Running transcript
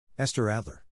Esther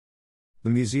Adler.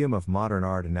 The Museum of Modern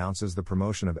Art announces the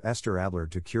promotion of Esther Adler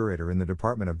to curator in the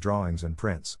Department of Drawings and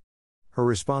Prints. Her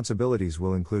responsibilities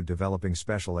will include developing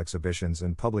special exhibitions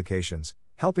and publications,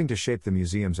 helping to shape the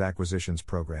museum's acquisitions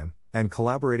program, and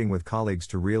collaborating with colleagues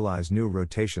to realize new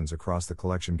rotations across the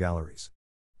collection galleries.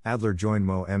 Adler joined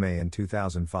MoMA in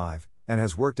 2005, and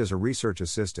has worked as a research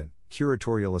assistant,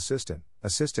 curatorial assistant,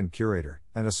 assistant curator,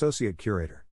 and associate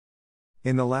curator.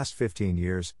 In the last 15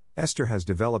 years, Esther has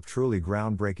developed truly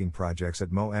groundbreaking projects at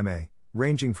MoMA,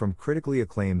 ranging from critically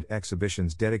acclaimed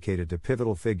exhibitions dedicated to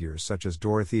pivotal figures such as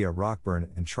Dorothea Rockburn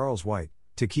and Charles White,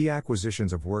 to key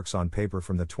acquisitions of works on paper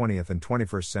from the 20th and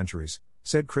 21st centuries,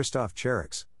 said Christoph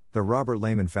Cherix, the Robert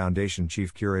Lehman Foundation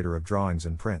Chief Curator of Drawings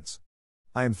and Prints.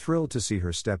 I am thrilled to see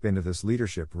her step into this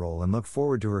leadership role and look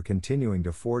forward to her continuing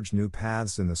to forge new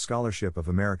paths in the scholarship of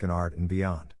American art and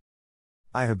beyond.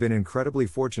 I have been incredibly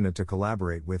fortunate to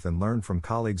collaborate with and learn from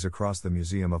colleagues across the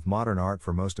Museum of Modern Art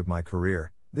for most of my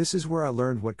career. This is where I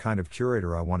learned what kind of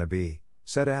curator I want to be,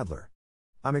 said Adler.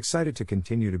 I'm excited to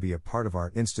continue to be a part of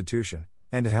our institution,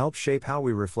 and to help shape how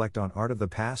we reflect on art of the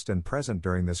past and present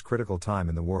during this critical time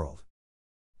in the world.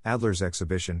 Adler's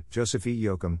exhibition, Joseph E.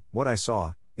 Yoakum, What I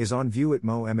Saw, is on view at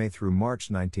MoMA through March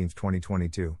 19,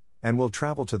 2022, and will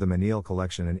travel to the Menil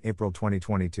Collection in April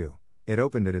 2022. It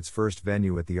opened at its first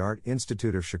venue at the Art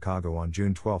Institute of Chicago on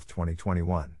June 12,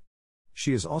 2021.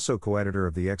 She is also co-editor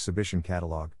of the exhibition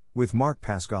catalog, with Mark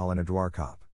Pascal and Edouard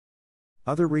Kopp.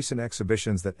 Other recent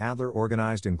exhibitions that Adler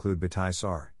organized include Batai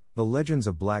Sar, The Legends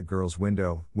of Black Girls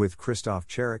Window, with Christoph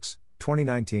Cherix,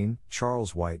 2019,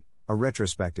 Charles White, A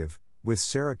Retrospective, with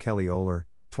Sarah Kelly Oler,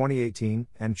 2018,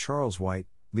 and Charles White,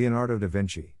 Leonardo da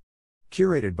Vinci.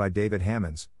 Curated by David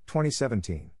Hammonds,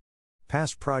 2017.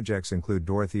 Past projects include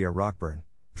Dorothea Rockburn,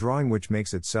 Drawing Which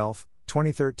Makes Itself,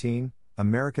 2013,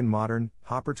 American Modern,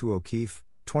 Hopper to O'Keeffe,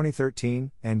 2013,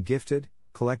 and Gifted,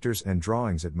 Collectors and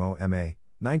Drawings at MoMA,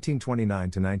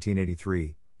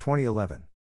 1929-1983, 2011.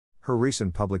 Her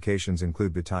recent publications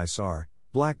include Batai Sar,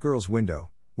 Black Girl's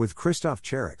Window, with Christoph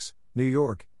Cherix, New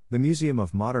York, The Museum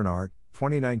of Modern Art,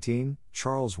 2019,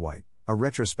 Charles White, A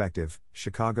Retrospective,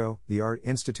 Chicago, The Art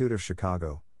Institute of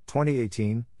Chicago,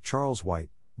 2018, Charles White,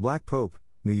 Black Pope,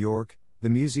 New York, The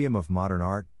Museum of Modern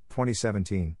Art,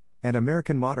 2017, and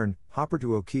American Modern, Hopper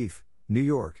to O'Keeffe, New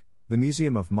York, The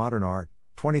Museum of Modern Art,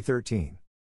 2013.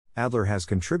 Adler has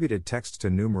contributed texts to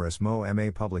numerous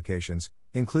MoMA publications,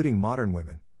 including Modern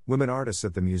Women, Women Artists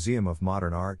at the Museum of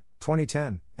Modern Art,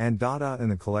 2010, and Dada in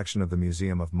the Collection of the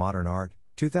Museum of Modern Art,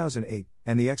 2008,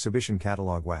 and the exhibition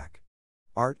catalog WAC.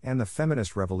 Art and the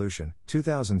Feminist Revolution,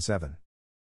 2007.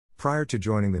 Prior to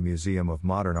joining the Museum of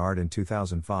Modern Art in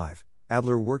 2005,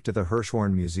 Adler worked at the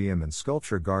Hirshhorn Museum and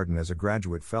Sculpture Garden as a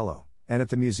graduate fellow, and at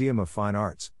the Museum of Fine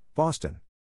Arts, Boston.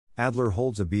 Adler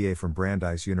holds a BA from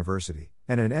Brandeis University,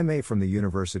 and an MA from the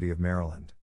University of Maryland.